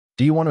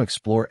Do you want to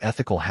explore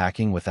ethical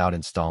hacking without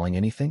installing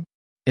anything?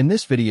 In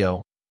this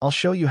video, I'll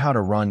show you how to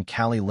run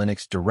Kali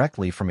Linux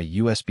directly from a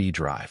USB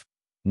drive.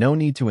 No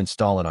need to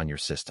install it on your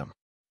system.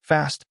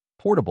 Fast,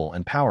 portable,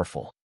 and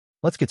powerful.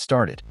 Let's get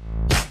started.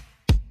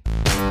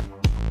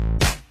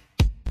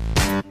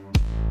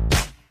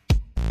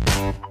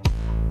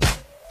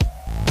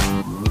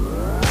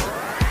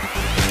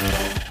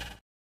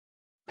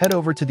 Head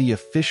over to the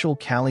official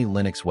Kali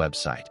Linux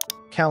website,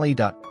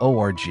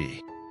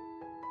 kali.org.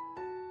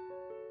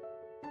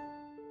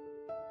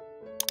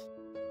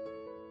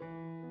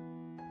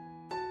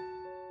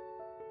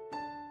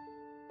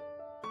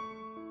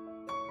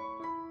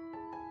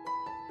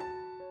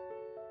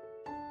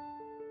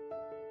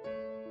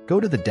 Go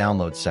to the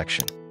download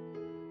section.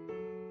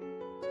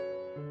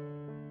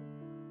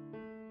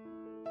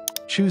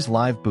 Choose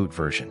Live Boot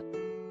version.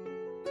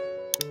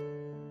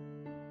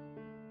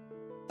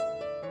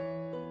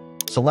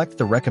 Select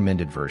the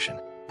recommended version.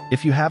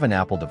 If you have an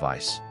Apple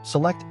device,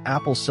 select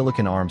Apple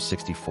Silicon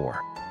ARM64.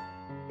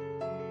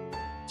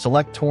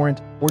 Select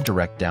Torrent or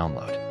Direct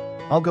Download.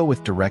 I'll go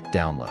with Direct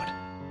Download.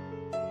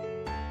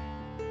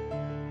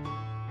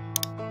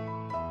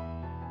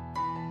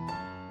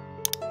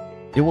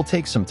 It will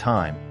take some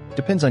time,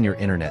 depends on your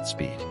internet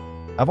speed.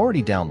 I've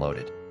already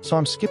downloaded, so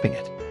I'm skipping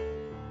it.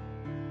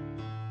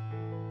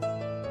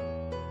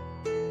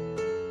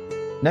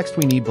 Next,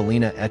 we need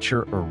Balena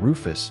Etcher or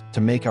Rufus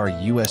to make our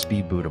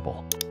USB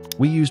bootable.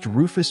 We used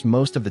Rufus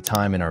most of the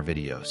time in our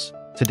videos.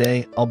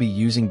 Today, I'll be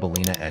using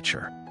Balena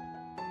Etcher.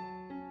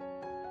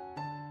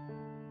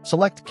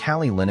 Select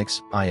Kali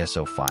Linux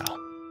ISO file.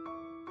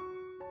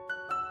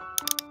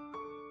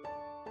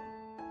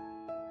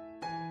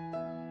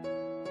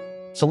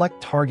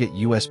 Select Target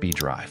USB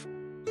drive.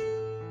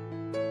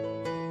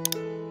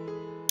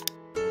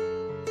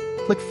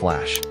 Click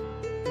Flash.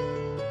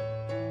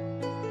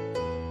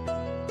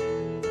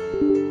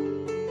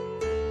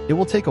 It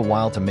will take a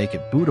while to make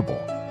it bootable.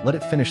 Let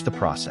it finish the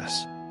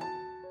process.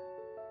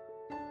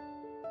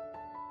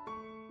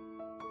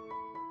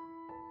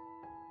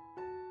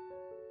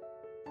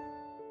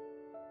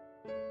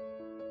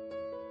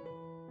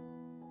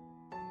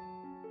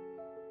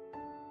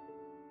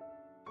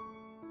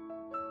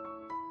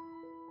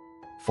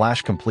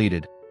 Flash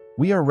completed.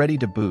 We are ready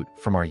to boot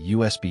from our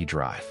USB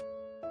drive.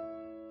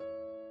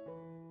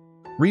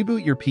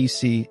 Reboot your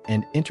PC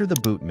and enter the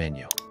boot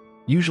menu,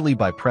 usually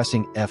by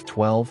pressing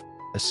F12,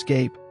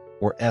 Escape,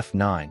 or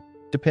F9,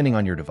 depending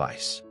on your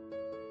device.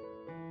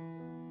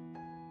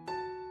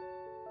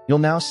 You'll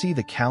now see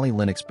the Kali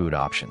Linux boot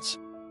options.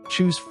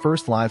 Choose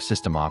First Live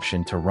System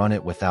option to run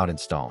it without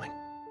installing.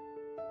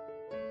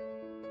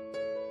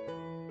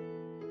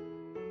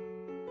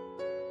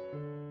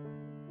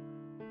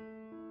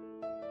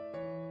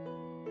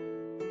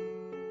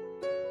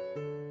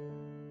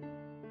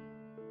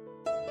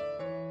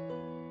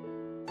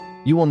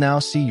 You will now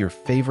see your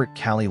favorite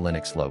Kali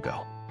Linux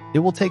logo. It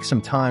will take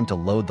some time to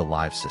load the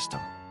live system.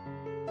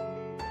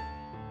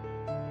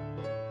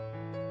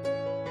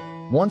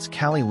 Once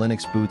Kali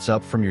Linux boots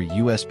up from your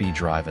USB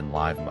drive in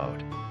live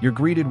mode, you're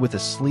greeted with a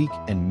sleek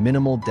and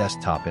minimal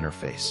desktop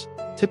interface,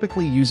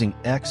 typically using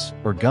X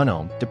or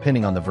GNOME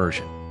depending on the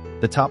version.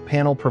 The top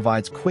panel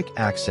provides quick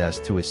access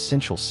to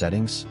essential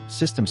settings,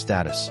 system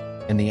status,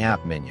 and the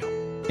app menu.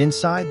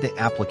 Inside the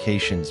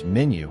Applications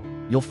menu,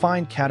 you'll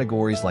find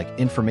categories like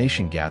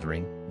information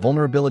gathering,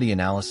 vulnerability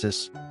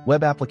analysis,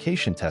 web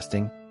application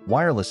testing,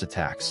 wireless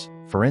attacks,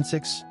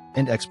 forensics,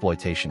 and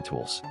exploitation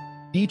tools.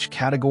 Each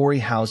category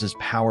houses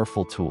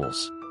powerful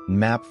tools: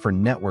 MAP for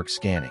network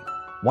scanning,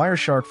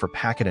 Wireshark for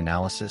packet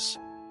analysis,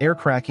 air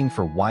cracking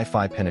for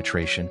Wi-Fi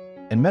penetration,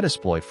 and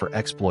Metasploit for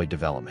exploit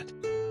development.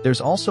 There's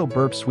also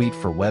Burp Suite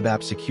for web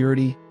app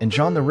security and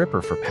John the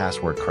Ripper for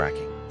password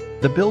cracking.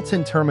 The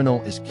built-in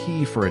terminal is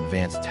key for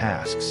advanced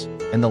tasks,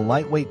 and the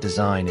lightweight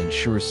design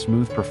ensures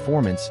smooth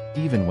performance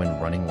even when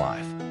running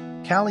live.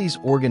 Kali's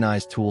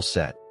organized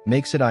toolset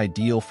makes it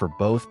ideal for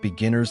both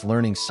beginners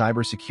learning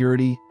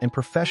cybersecurity and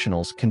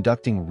professionals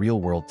conducting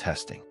real-world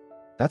testing.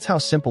 That's how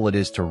simple it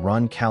is to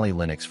run Kali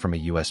Linux from a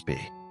USB.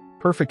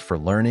 Perfect for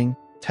learning,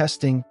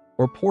 testing,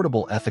 or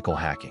portable ethical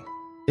hacking.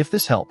 If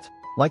this helped,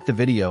 like the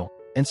video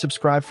and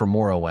subscribe for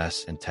more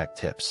OS and tech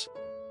tips.